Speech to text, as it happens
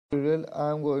Tutorial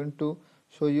I am going to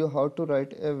show you how to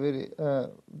write a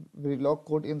Verilog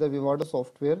code in the Vivado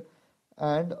software,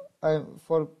 and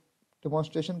for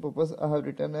demonstration purpose I have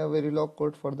written a Verilog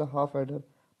code for the half adder.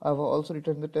 I have also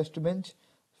written the test bench,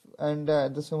 and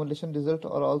the simulation results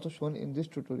are also shown in this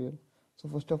tutorial. So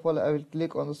first of all I will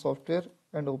click on the software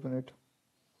and open it.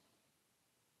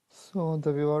 So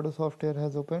the Vivado software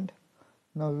has opened.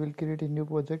 Now we will create a new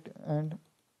project, and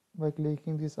by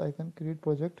clicking this icon create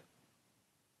project,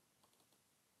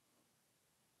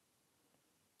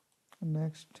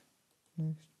 next,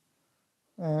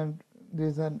 and there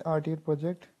is an RTL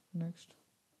project. Next,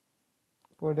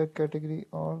 product category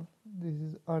all, this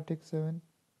is RTX 7,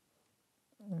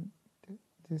 and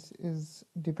this is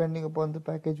depending upon the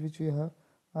package which we have.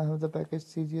 I have the package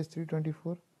CGS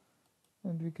 324,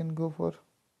 and we can go for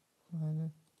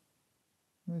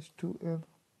 -2L.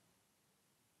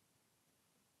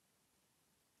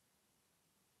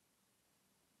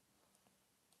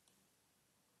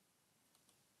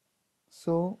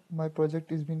 So my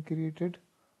project is being created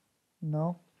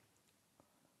now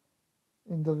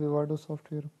in the Vivado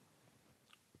software.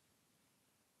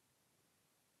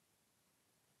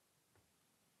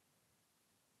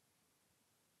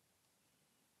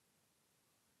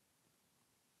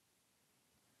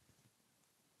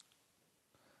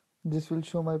 This will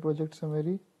show my project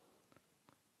summary.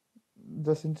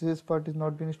 The synthesis part is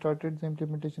not been started, the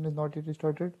implementation is not yet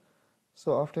started.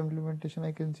 So after implementation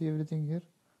I can see everything here.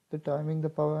 The timing, the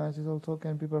power analysis also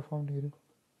can be performed here.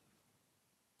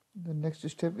 The next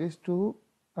step is to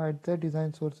add the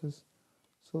design sources.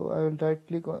 So I will right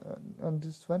click on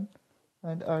this one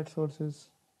and add sources.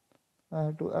 I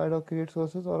have to add or create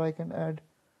sources, or I can add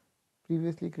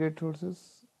previously created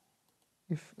sources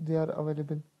if they are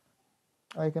available.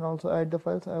 I can also add the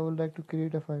files. I would like to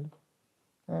create a file,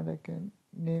 and I can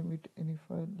name it any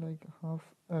file like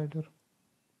half adder.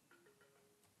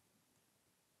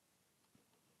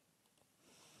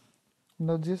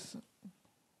 Now this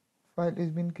file is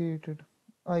been created.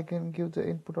 I can give the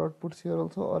input outputs here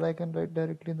also, or I can write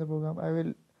directly in the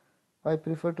program. I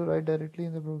prefer to write directly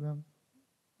in the program.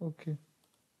 Okay.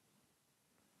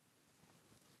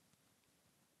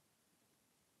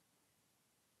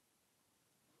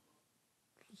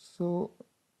 So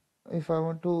if I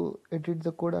want to edit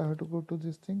the code, I have to go to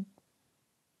this thing.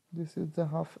 This is the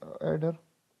half adder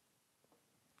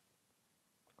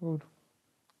code.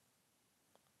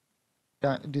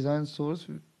 Design source.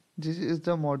 This is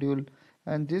the module,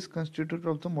 and this constituted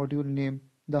of the module name,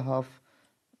 the half.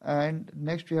 And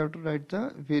next we have to write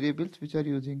the variables which are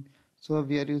using. So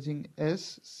we are using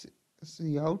s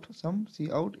cout, sum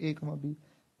cout a comma b.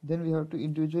 Then we have to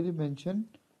individually mention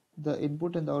the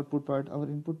input and the output part. Our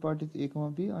input part is a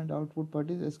comma b, and output part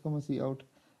is s comma cout.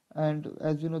 And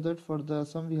as you know that for the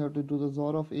sum we have to do the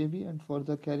XOR of ab, and for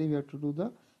the carry we have to do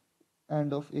the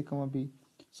AND of a comma b.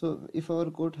 So if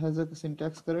our code has a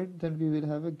syntax correct, then we will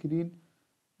have a green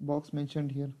box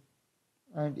mentioned here.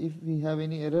 And if we have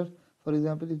any error, for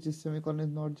example if this semicolon is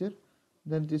not there,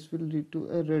 then this will lead to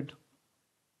a red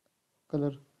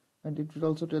color, and it will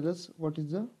also tell us what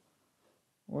is the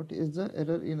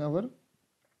error in our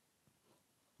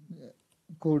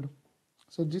code.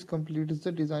 So this completes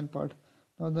the design part.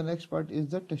 Now the next part is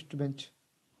the test bench.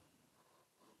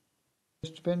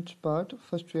 Test bench part,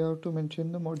 first we have to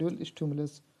mention the module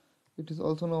stimulus. It is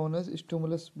also known as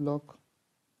stimulus block.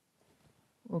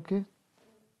 Okay.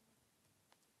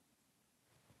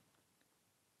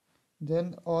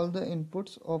 Then all the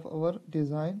inputs of our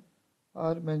design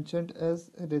are mentioned as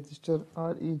register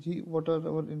reg. What are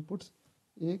our inputs?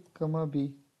 A comma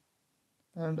b.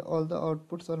 And all the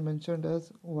outputs are mentioned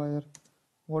as wire.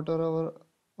 What are our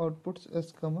outputs?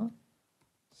 S comma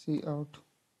cout.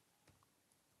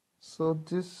 So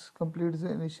this completes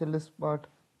the initialist part.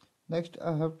 Next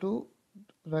I have to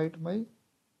write my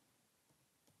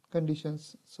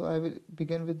conditions. So I will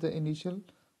begin with the initial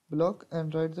block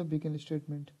and write the begin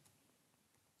statement.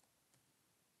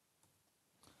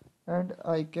 And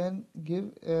I can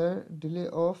give a delay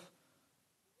of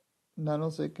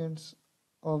nanoseconds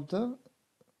of the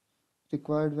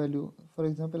required value. For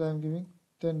example, I am giving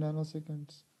 10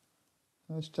 nanoseconds.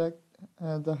 Hashtag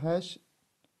the hash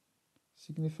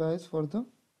signifies for the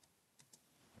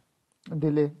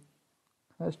delay.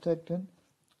 Hashtag 10.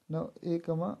 Now a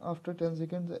comma, after 10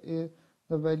 seconds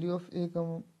the value of a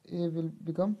comma a will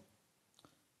become,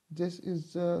 this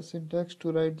is the syntax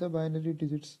to write the binary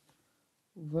digits,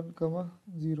 1 comma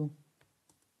 0.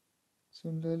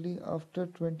 Similarly after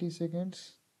 20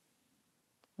 seconds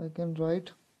I can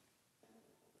write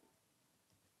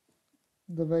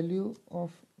the value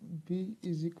of b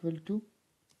is equal to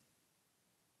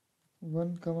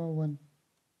 1 comma 1.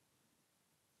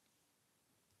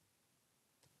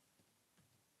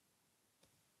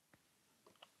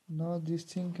 Now this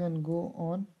thing can go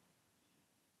on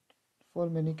for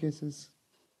many cases.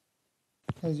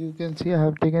 As you can see, I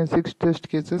have taken 6 test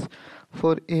cases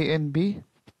for A and B,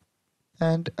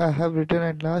 and I have written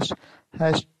at last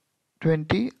hash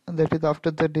 20, that is after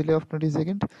the delay of 20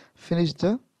 seconds, finish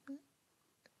the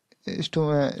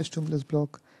stimulus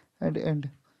block and end.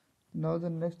 Now the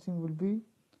next thing will be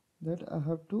that I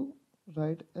have to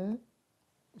write a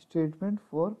statement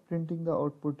for printing the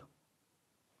output.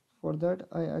 For that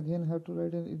I again have to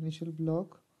write an initial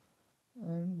block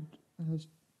and has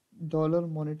dollar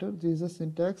monitor. This is a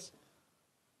syntax,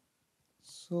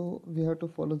 so we have to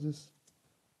follow this.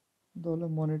 Dollar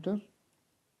monitor,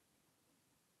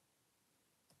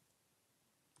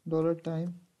 dollar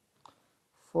time.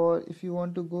 For if you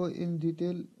want to go in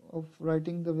detail of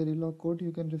writing the Verilog code,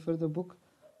 you can refer the book,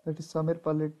 that is Samir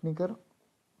Paletnikar,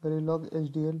 Verilog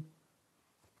HDL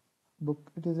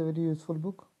book. It is a very useful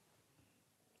book.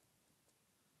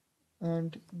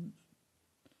 And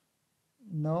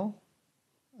now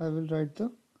I will write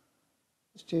the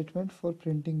statement for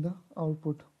printing the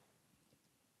output.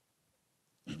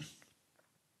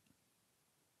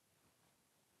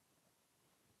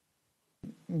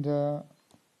 The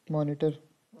monitor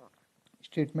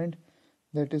statement,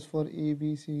 that is for A,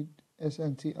 B, C, S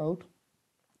and C out.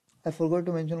 I forgot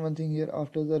to mention one thing here.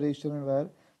 After the register and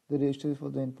wire, the register is for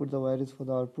the input, the wire is for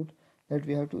the output, that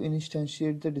we have to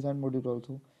instantiate the design module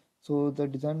also. So the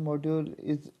design module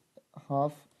is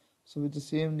half, so with the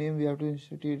same name we have to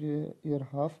instantiate here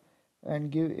half and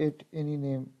give it any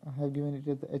name. I have given it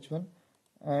as the H1,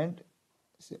 and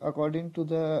according to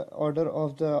the order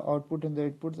of the output and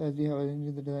the inputs as we have arranged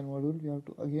in the design module, we have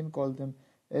to again call them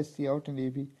as C out and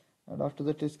AB. And after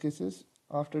the test cases,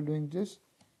 after doing this,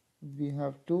 we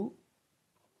have to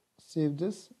save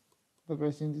this by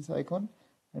pressing this icon,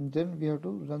 and then we have to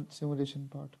run simulation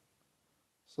part.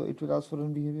 So it will ask for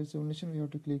run behavior simulation. We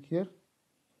have to click here.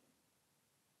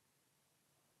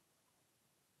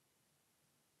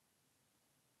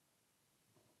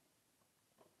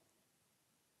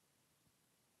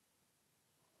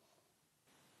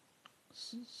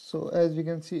 So as we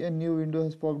can see, a new window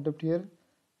has popped up here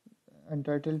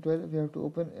entitled 12. We have to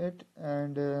open it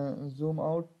and zoom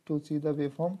out to see the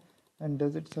waveform, and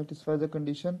does it satisfy the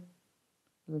condition?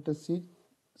 Let us see.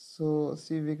 So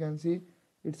see, we can see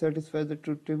it satisfies the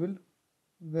truth table.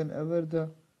 Whenever the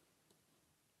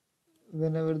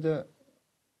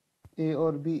A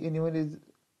or B anyone is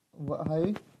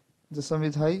high, the sum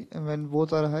is high, and when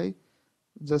both are high,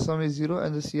 the sum is 0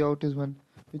 and the C out is 1,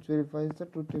 which verifies the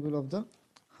truth table of the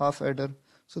half adder.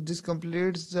 So this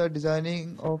completes the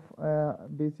designing of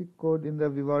basic code in the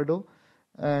Vivado,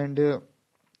 and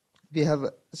we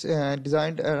have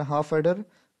designed a half adder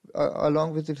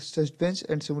along with its test bench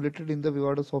and simulated in the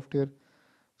Vivado software.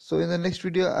 So in the next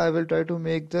video I will try to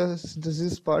make the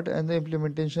synthesis part and the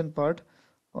implementation part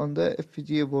on the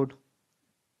FPGA board.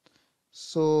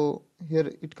 So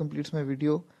here it completes my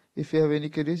video. If you have any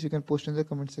queries, you can post in the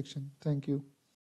comment section. Thank you.